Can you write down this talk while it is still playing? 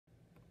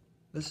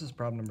This is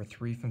problem number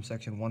 3 from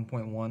section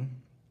 1.1.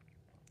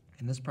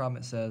 In this problem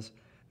it says,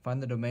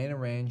 find the domain and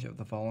range of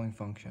the following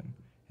function.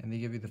 And they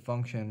give you the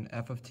function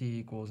f of t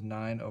equals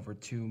 9 over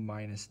 2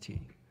 minus t.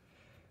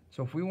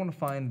 So if we want to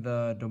find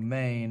the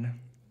domain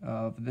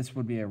of, this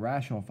would be a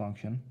rational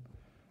function.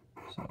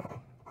 So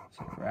it's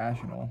a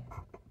rational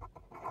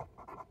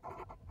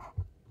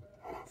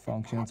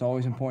function. It's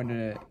always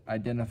important to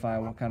identify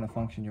what kind of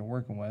function you're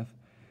working with.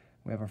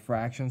 We have a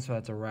fraction, so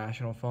that's a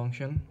rational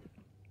function.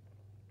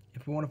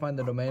 If we want to find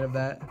the domain of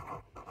that,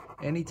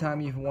 anytime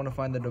you want to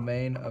find the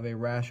domain of a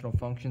rational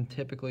function,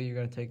 typically you're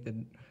going to take the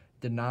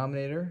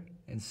denominator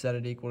and set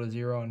it equal to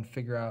 0 and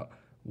figure out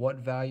what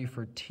value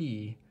for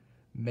t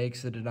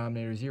makes the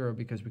denominator 0,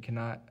 because we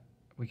cannot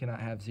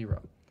have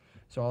 0.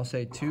 So I'll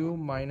say 2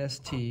 minus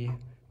t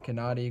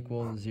cannot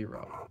equal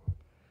 0.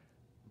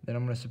 Then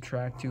I'm going to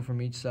subtract 2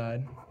 from each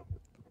side.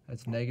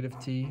 That's negative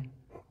t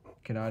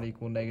cannot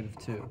equal negative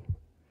 2.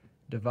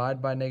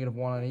 Divide by negative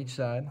 1 on each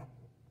side,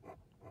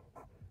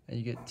 and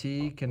you get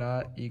t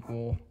cannot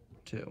equal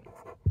 2.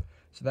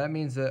 So that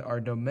means that our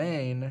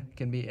domain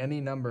can be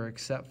any number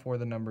except for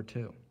the number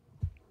 2.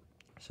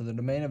 So the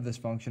domain of this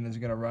function is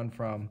going to run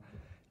from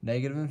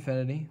negative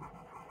infinity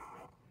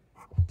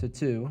to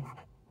 2,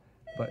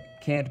 but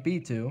can't be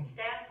 2.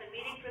 Staff, the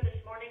meeting for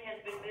this morning has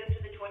been moved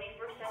to the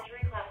 21st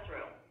century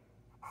classroom.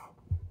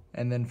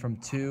 And then from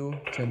 2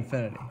 to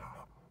infinity.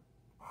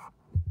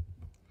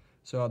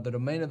 So the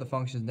domain of the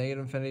function is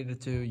negative infinity to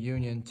 2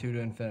 union 2 to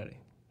infinity.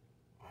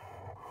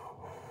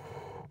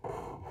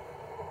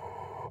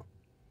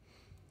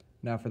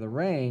 Now for the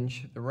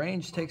range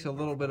takes a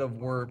little bit of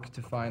work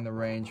to find the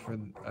range for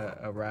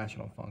a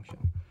rational function.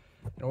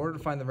 In order to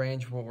find the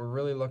range, what we're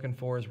really looking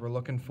for is we're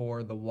looking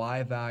for the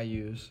y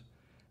values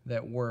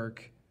that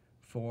work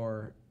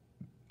for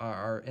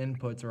our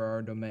inputs or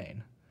our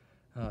domain.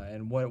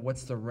 And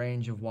what's the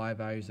range of y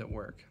values that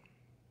work?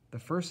 The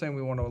first thing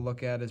we want to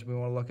look at is we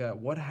want to look at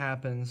what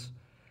happens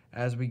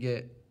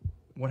to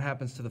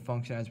the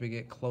function as we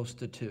get close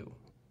to 2.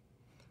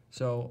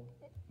 So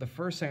the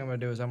first thing I'm going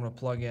to do is I'm going to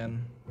plug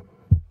in,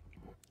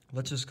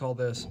 let's just call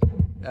this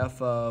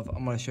f of,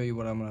 I'm going to show you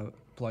what I'm going to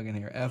plug in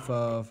here, f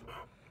of,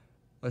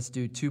 let's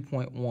do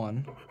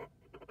 2.1,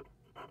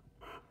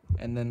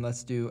 and then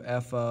let's do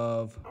f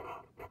of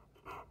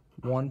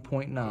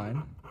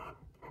 1.9.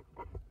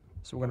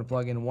 So we're going to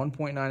plug in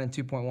 1.9 and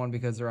 2.1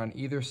 because they're on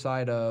either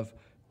side of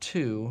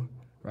 2,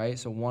 right?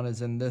 So 1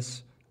 is in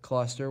this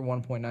cluster,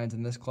 1.9 is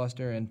in this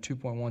cluster, and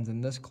 2.1 is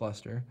in this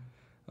cluster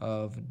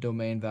of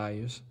domain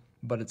values.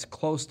 But it's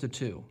close to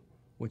 2,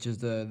 which is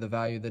the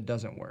value that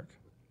doesn't work.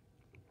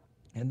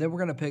 And then we're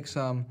going to pick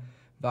some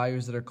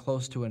values that are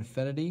close to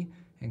infinity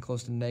and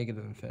close to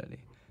negative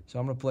infinity. So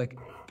I'm going to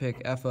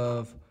pick f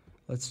of,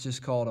 let's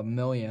just call it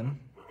 1,000,000.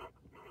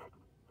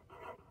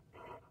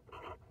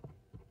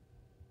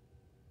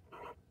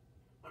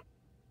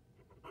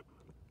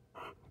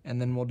 And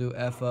then we'll do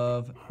f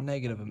of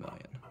negative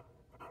 1,000,000.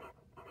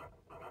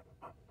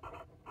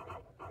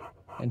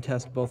 And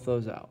test both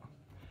those out.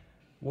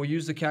 We'll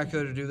use the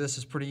calculator to do this.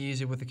 It's pretty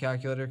easy with the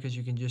calculator because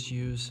you can just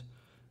use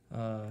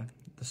the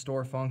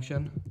store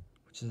function,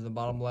 which is the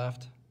bottom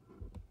left.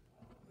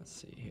 Let's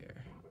see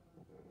here.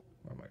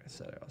 Where am I going to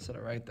set it? I'll set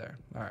it right there.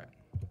 All right.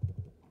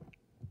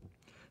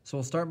 So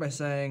we'll start by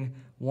saying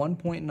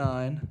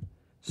 1.9,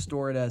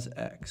 store it as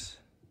x.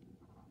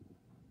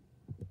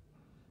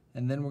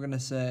 And then we're going to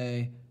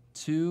say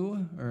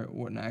 2,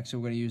 actually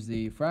we're going to use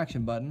the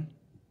fraction button.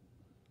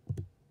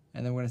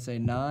 And then we're going to say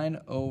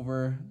 9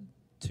 over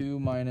 2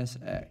 minus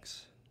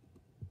x.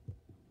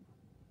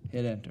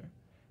 Hit enter.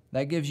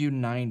 That gives you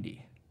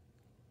 90.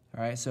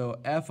 All right, so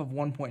f of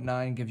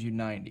 1.9 gives you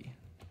 90.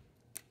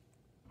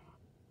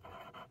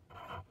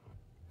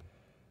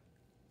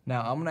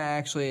 Now I'm going to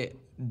actually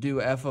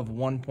do f of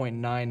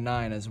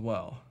 1.99 as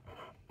well.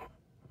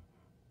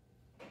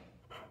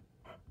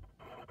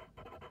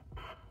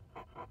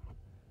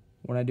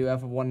 When I do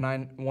f of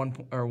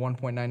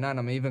 1.99,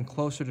 I'm even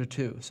closer to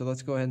 2. So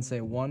let's go ahead and say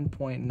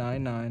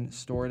 1.99,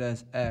 store it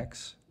as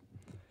x,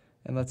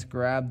 and let's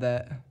grab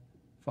that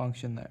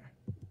function there.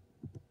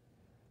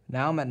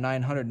 Now I'm at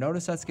 900.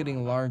 Notice that's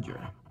getting larger,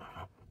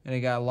 and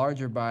it got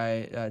larger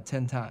by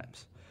 10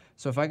 times.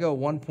 So if I go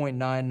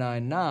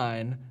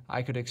 1.999,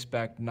 I could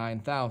expect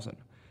 9,000.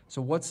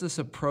 So what's this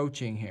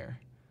approaching here?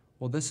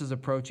 Well, this is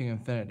approaching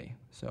infinity.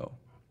 So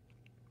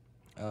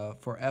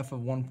for f of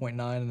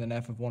 1.9 and then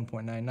f of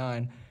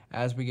 1.99,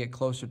 as we get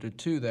closer to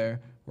 2 there,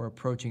 we're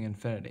approaching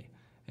infinity.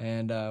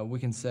 And we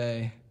can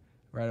say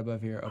right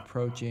above here,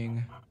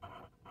 approaching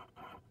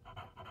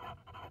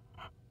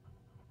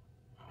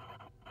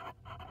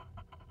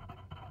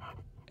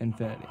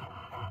infinity.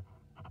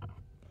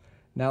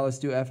 Now let's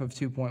do f of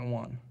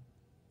 2.1.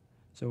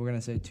 So we're going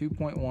to say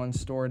 2.1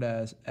 stored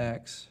as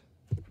x,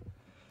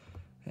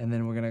 and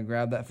then we're going to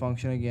grab that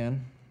function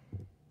again,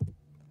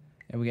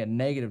 and we get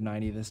negative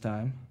 90 this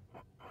time.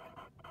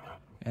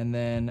 And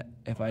then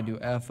if I do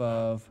f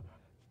of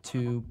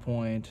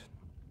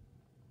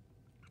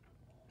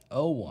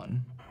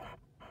 2.01,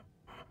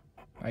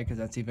 right, because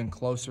that's even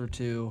closer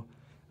to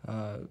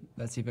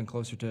That's even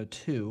closer to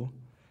 2.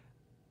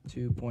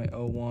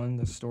 2.01,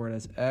 let's store it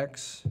as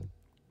x.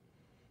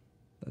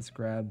 Let's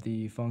grab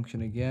the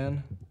function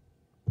again.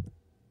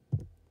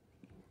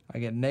 I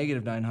get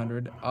negative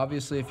 900.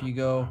 Obviously, if you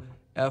go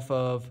f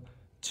of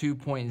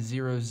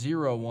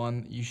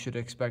 2.001, you should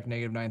expect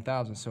negative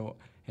 9,000. So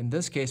in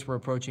this case, we're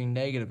approaching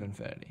negative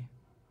infinity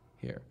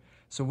here.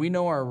 So we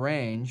know our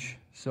range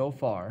so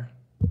far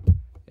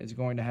is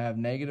going to have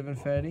negative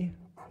infinity,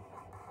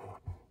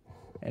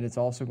 and it's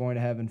also going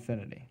to have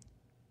infinity.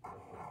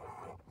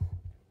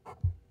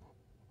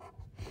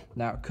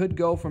 Now, it could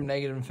go from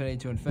negative infinity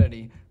to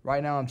infinity.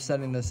 Right now, I'm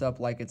setting this up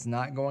like it's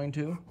not going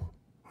to.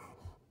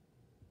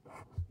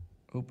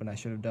 Oop, and I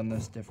should have done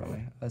this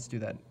differently. Let's do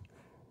that.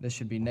 This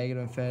should be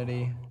negative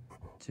infinity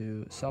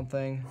to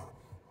something,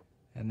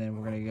 and then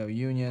we're going to go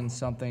union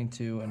something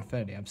to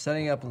infinity. I'm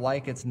setting up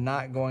like it's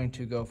not going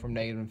to go from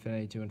negative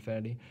infinity to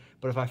infinity,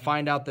 but if I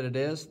find out that it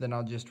is, then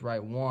I'll just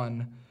write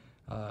one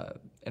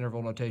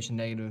interval notation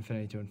negative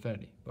infinity to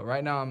infinity. But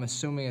right now, I'm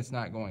assuming it's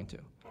not going to.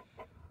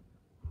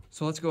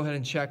 So let's go ahead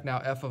and check now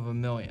f of a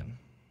million.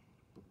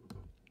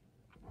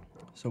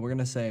 So we're going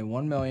to say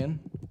 1 million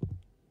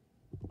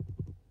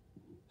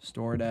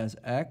stored as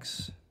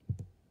x.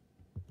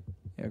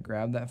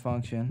 Grab that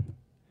function.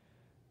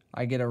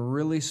 I get a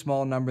really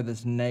small number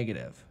that's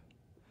negative.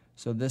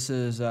 So this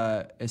is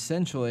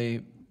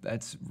essentially,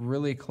 that's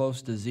really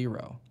close to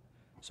 0.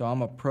 So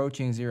I'm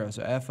approaching 0.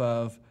 So f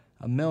of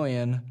a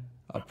million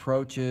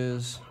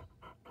approaches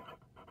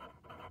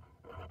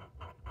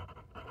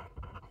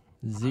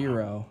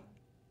 0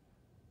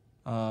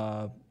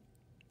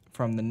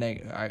 from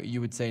the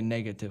you would say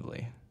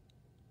negatively.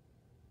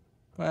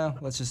 Well,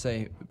 let's just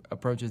say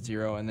approaches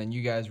 0, and then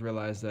you guys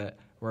realize that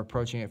we're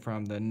approaching it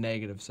from the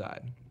negative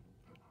side.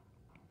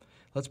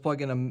 Let's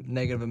plug in a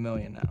negative a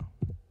million now.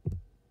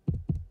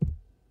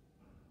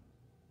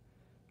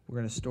 We're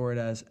going to store it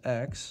as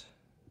x,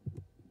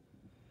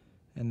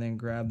 and then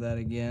grab that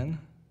again.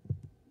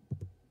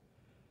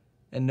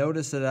 And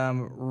notice that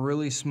I'm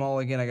really small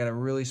again. I got a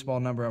really small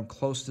number. I'm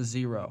close to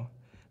 0.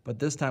 But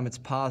this time it's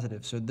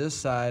positive. So this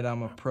side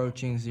I'm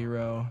approaching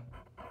 0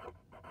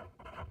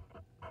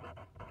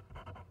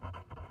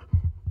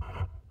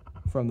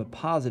 from the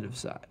positive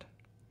side.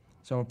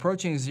 So I'm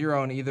approaching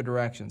 0 in either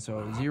direction.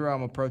 So 0,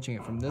 I'm approaching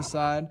it from this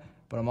side,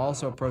 but I'm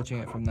also approaching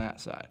it from that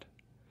side.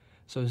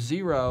 So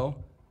 0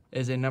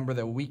 is a number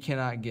that we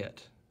cannot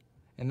get.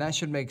 And that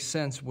should make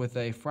sense with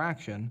a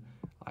fraction.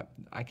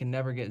 I can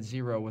never get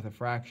 0 with a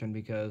fraction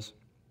because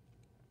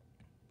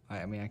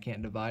I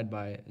can't divide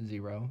by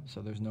 0,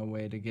 so there's no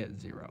way to get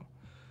 0.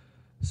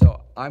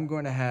 So I'm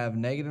going to have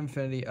negative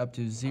infinity up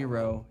to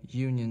 0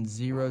 union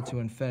 0 to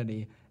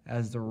infinity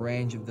as the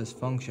range of this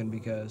function,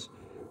 because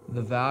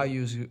the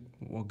values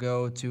will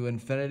go to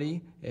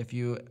infinity if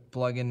you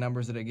plug in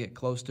numbers that get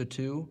close to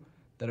 2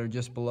 that are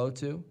just below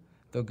 2.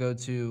 They'll go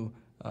to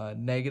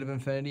negative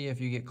infinity if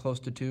you get close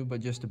to 2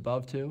 but just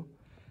above 2.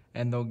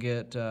 And they'll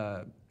get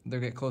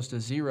close to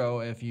 0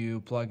 if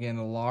you plug in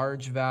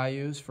large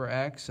values for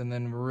x and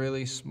then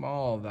really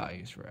small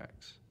values for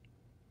x.